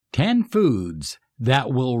10 foods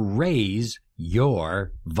that will raise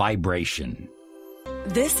your vibration.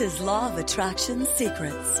 This is Law of Attraction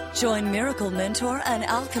Secrets. Join Miracle Mentor and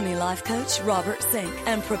Alchemy Life Coach Robert Zink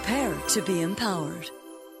and prepare to be empowered.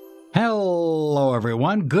 Hello,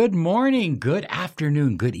 everyone. Good morning, good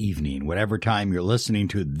afternoon, good evening, whatever time you're listening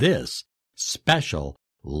to this special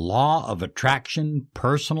Law of Attraction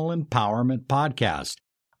Personal Empowerment podcast.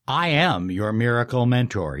 I am your Miracle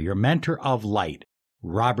Mentor, your mentor of light,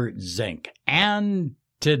 Robert Zink. And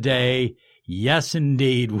today, yes,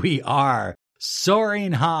 indeed, we are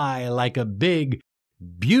soaring high like a big,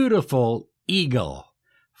 beautiful eagle,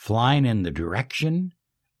 flying in the direction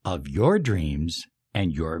of your dreams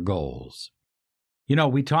and your goals. You know,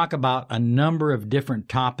 we talk about a number of different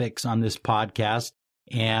topics on this podcast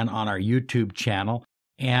and on our YouTube channel.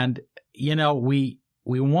 And, you know, we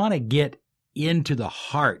want to get into the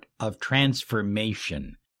heart of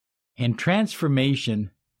transformation. And transformation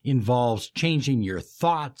involves changing your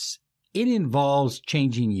thoughts. It involves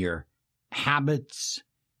changing your habits,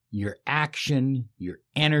 your action, your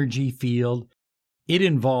energy field. It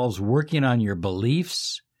involves working on your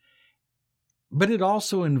beliefs, but it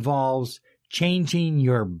also involves changing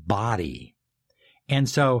your body. And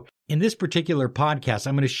so in this particular podcast,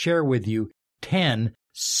 I'm going to share with you 10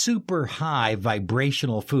 super high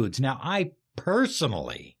vibrational foods. Now, I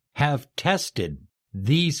personally have tested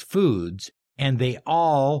these foods, and they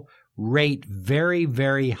all rate very,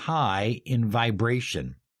 very high in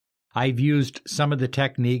vibration. I've used some of the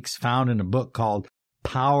techniques found in a book called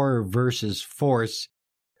Power versus Force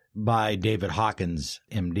by David Hawkins,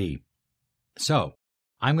 MD. So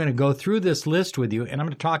I'm going to go through this list with you, and I'm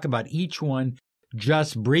going to talk about each one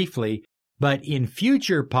just briefly. But in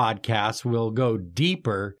future podcasts, we'll go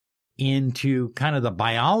deeper into kind of the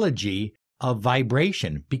biology of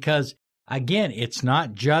vibration. Because, again, it's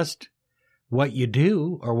not just what you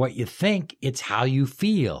do or what you think, it's how you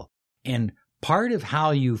feel. And part of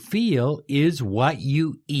how you feel is what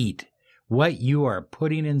you eat, what you are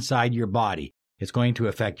putting inside your body. It's going to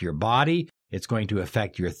affect your body. It's going to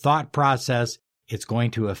affect your thought process. It's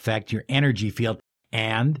going to affect your energy field.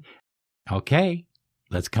 And, okay,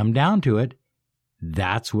 let's come down to it.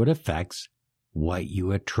 That's what affects what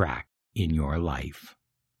you attract in your life.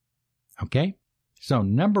 Okay? So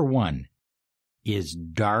number one is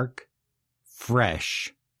dark,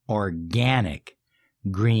 fresh, organic,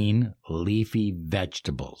 green leafy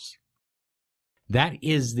vegetables. That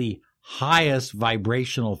is the highest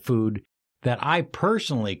vibrational food that I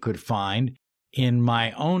personally could find in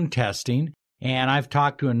my own testing, and I've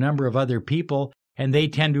talked to a number of other people, and they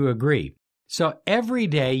tend to agree. So every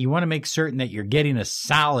day you want to make certain that you're getting a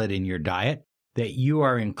salad in your diet, that you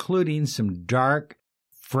are including some dark,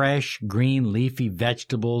 fresh, green leafy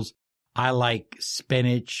vegetables. I like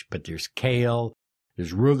spinach, but there's kale,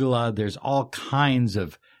 there's arugula, there's all kinds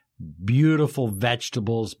of beautiful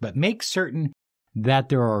vegetables, but make certain that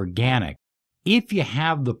they're organic. If you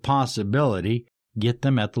have the possibility, get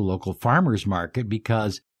them at the local farmer's market,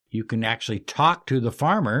 because you can actually talk to the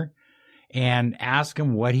farmer and ask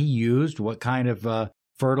him what he used, what kind of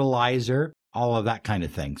fertilizer, all of that kind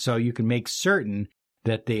of thing. So you can make certain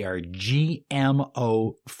that they are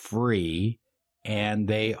GMO free and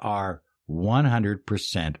they are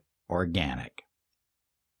 100% organic.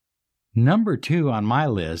 Number 2 on my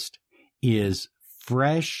list is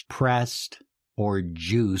fresh pressed or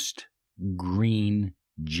juiced green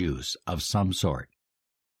juice of some sort.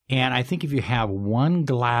 And I think if you have 1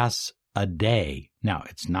 glass a day, now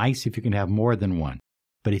it's nice if you can have more than one,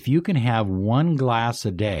 but if you can have 1 glass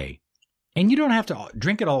a day, and you don't have to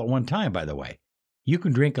drink it all at one time, by the way. You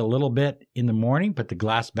can drink a little bit in the morning, put the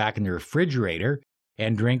glass back in the refrigerator,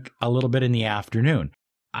 and drink a little bit in the afternoon.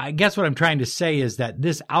 I guess what I'm trying to say is that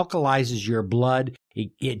this alkalizes your blood.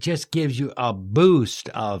 It just gives you a boost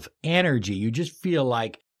of energy. You just feel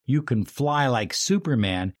like you can fly like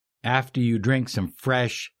Superman after you drink some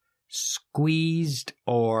fresh, squeezed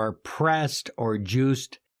or pressed or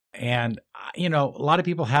juiced. And, you know, a lot of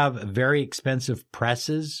people have very expensive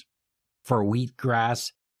presses for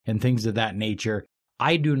wheatgrass and things of that nature.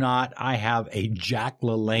 I do not. I have a Jack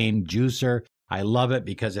LaLanne juicer. I love it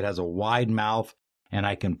because it has a wide mouth and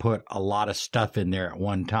I can put a lot of stuff in there at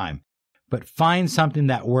one time. But find something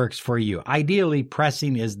that works for you. Ideally,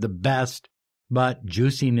 pressing is the best, but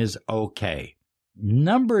juicing is okay.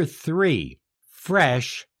 Number 3,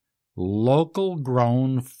 fresh, local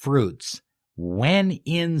grown fruits when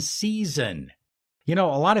in season. You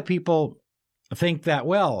know, a lot of people think that,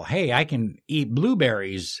 well, hey, I can eat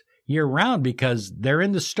blueberries year round because they're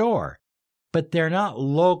in the store. But they're not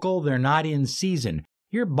local, they're not in season.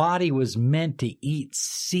 Your body was meant to eat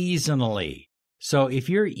seasonally. So if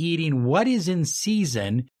you're eating what is in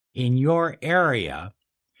season in your area,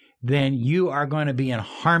 then you are going to be in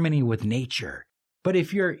harmony with nature. But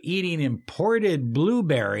if you're eating imported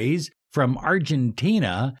blueberries from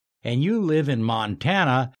Argentina and you live in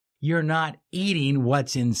Montana, you're not eating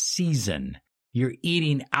what's in season. You're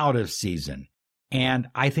eating out of season. And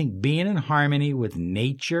I think being in harmony with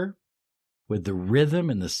nature, with the rhythm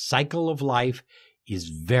and the cycle of life is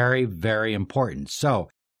very, very important. So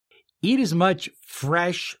eat as much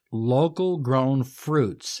fresh, local grown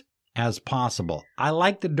fruits as possible. I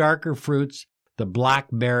like the darker fruits, the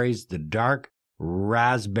blackberries, the dark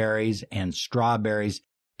raspberries and strawberries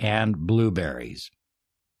and blueberries.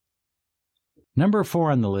 Number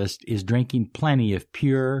 4 on the list is drinking plenty of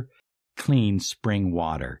pure, clean spring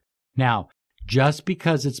water. Now, just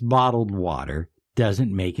because it's bottled water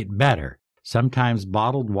doesn't make it better. Sometimes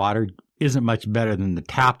bottled water isn't much better than the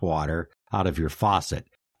tap water out of your faucet.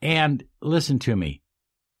 And listen to me,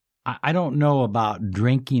 I don't know about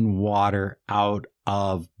drinking water out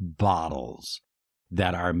of bottles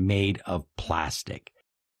that are made of plastic.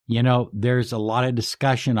 You know, there's a lot of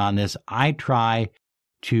discussion on this. I try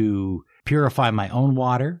to purify my own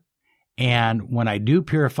water. And when I do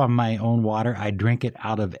purify my own water, I drink it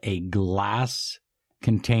out of a glass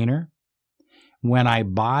container. When I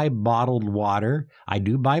buy bottled water, I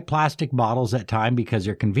do buy plastic bottles at times because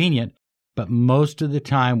they're convenient, but most of the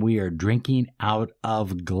time we are drinking out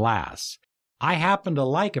of glass. I happen to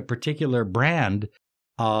like a particular brand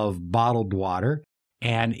of bottled water,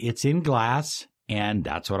 and it's in glass, and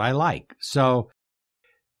that's what I like. So,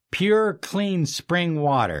 pure, clean spring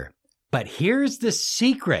water. But here's the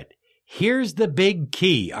secret. Here's the big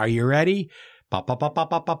key. Are you ready? You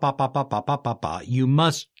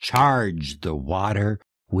must charge the water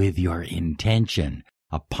with your intention,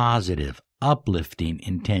 a positive, uplifting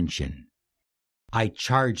intention. I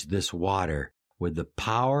charge this water with the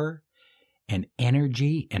power and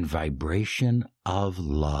energy and vibration of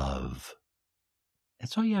love.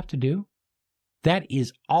 That's all you have to do. That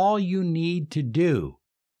is all you need to do.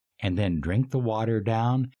 And then drink the water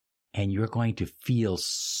down, and you're going to feel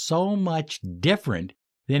so much different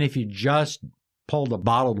than if you just pulled a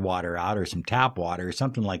bottled water out or some tap water or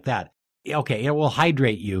something like that. Okay, it will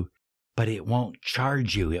hydrate you, but it won't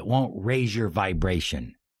charge you. It won't raise your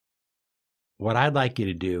vibration. What I'd like you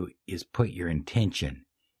to do is put your intention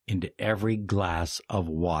into every glass of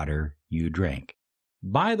water you drink.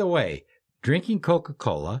 By the way, drinking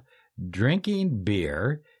Coca-Cola, drinking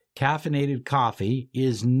beer, caffeinated coffee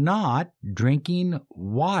is not drinking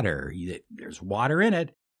water. There's water in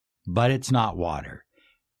it, but it's not water.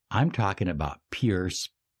 I'm talking about pure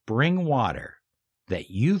spring water that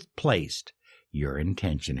you've placed your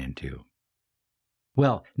intention into.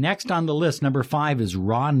 Well, next on the list, number 5 is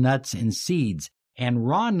raw nuts and seeds. And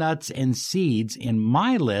raw nuts and seeds in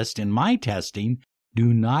my list, in my testing,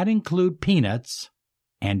 do not include peanuts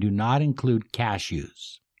and do not include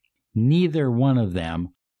cashews. Neither one of them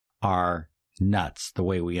are nuts the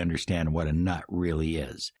way we understand what a nut really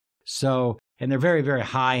is. So, and they're very, very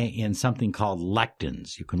high in something called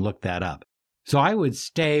lectins. You can look that up. So I would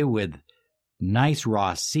stay with nice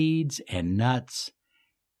raw seeds and nuts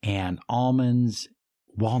and almonds.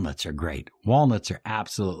 Walnuts are great. Walnuts are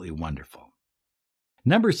absolutely wonderful.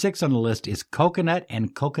 Number 6 on the list is coconut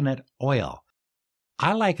and coconut oil.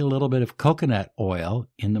 I like a little bit of coconut oil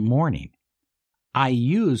in the morning. I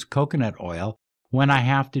use coconut oil when I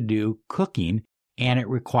have to do cooking and it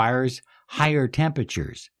requires higher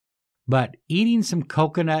temperatures. But eating some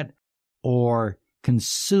coconut or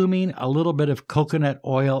consuming a little bit of coconut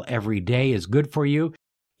oil every day is good for you.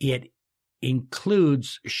 It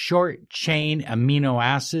includes short-chain amino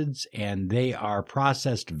acids, and they are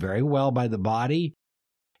processed very well by the body.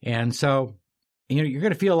 And so, you're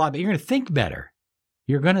going to feel a lot better. You're going to think better.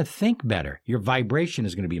 You're going to think better. Your vibration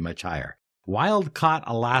is going to be much higher. Wild-caught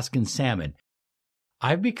Alaskan salmon.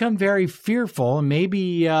 I've become very fearful, and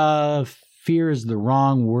maybe fear is the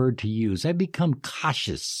wrong word to use. I've become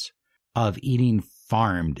cautious of eating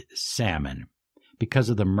farmed salmon because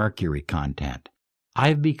of the mercury content.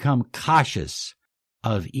 I've become cautious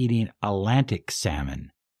of eating Atlantic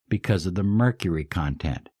salmon because of the mercury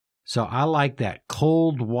content. So I like that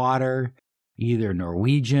cold water, either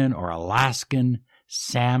Norwegian or Alaskan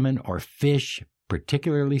salmon or fish,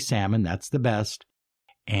 particularly salmon. That's the best.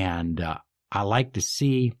 And I like to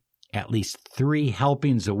see at least 3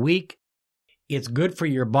 helpings a week. It's good for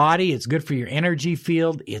your body. It's good for your energy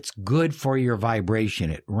field. It's good for your vibration.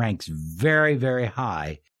 It ranks very, very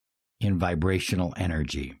high in vibrational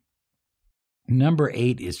energy. Number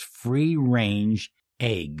 8 is free-range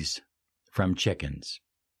eggs from chickens.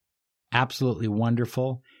 Absolutely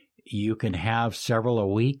wonderful. You can have several a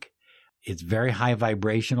week. It's very high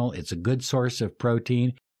vibrational. It's a good source of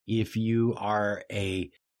protein. If you are a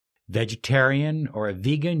vegetarian or a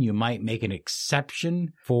vegan, you might make an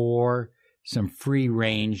exception for some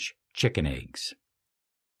free-range chicken eggs.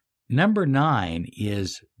 Number 9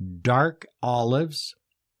 is dark olives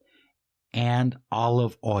and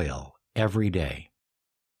olive oil every day.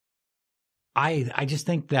 I just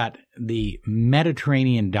think that the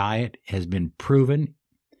Mediterranean diet has been proven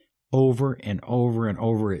over and over and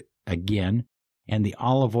over again, and the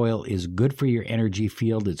olive oil is good for your energy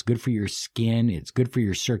field, it's good for your skin, it's good for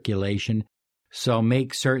your circulation. So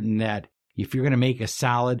make certain that if you're going to make a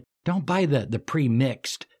salad, don't buy the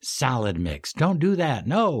pre-mixed salad mix. Don't do that.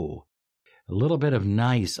 No. A little bit of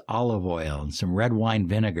nice olive oil and some red wine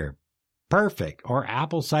vinegar. Perfect. Or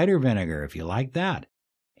apple cider vinegar if you like that.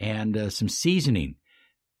 And some seasoning,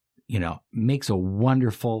 makes a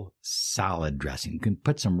wonderful salad dressing. You can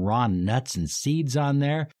put some raw nuts and seeds on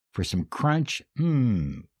there for some crunch.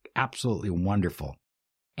 Absolutely wonderful.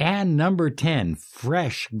 And number 10,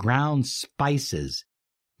 fresh ground spices.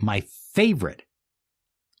 My favorite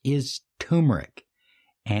is turmeric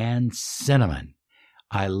and cinnamon.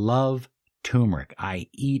 I love turmeric. I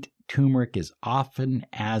eat turmeric as often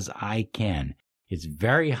as I can. It's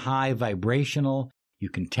very high vibrational. You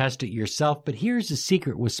can test it yourself, but here's the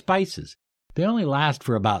secret with spices. They only last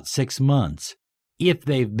for about 6 months if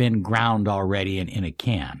they've been ground already in a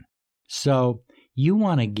can. So you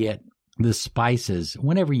want to get the spices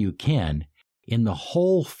whenever you can in the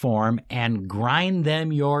whole form and grind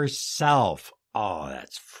them yourself. Oh,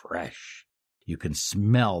 that's fresh. You can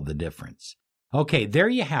smell the difference. Okay, there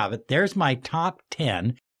you have it. There's my top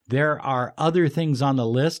 10. There are other things on the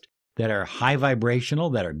list that are high vibrational,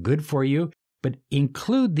 that are good for you, but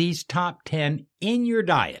include these top 10 in your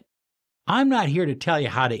diet. I'm not here to tell you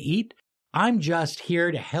how to eat. I'm just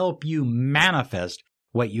here to help you manifest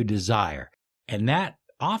what you desire. And that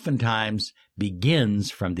oftentimes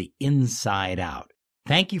begins from the inside out.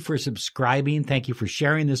 Thank you for subscribing. Thank you for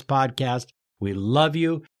sharing this podcast. We love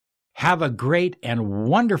you. Have a great and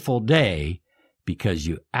wonderful day because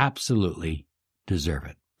you absolutely deserve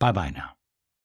it. Bye-bye now.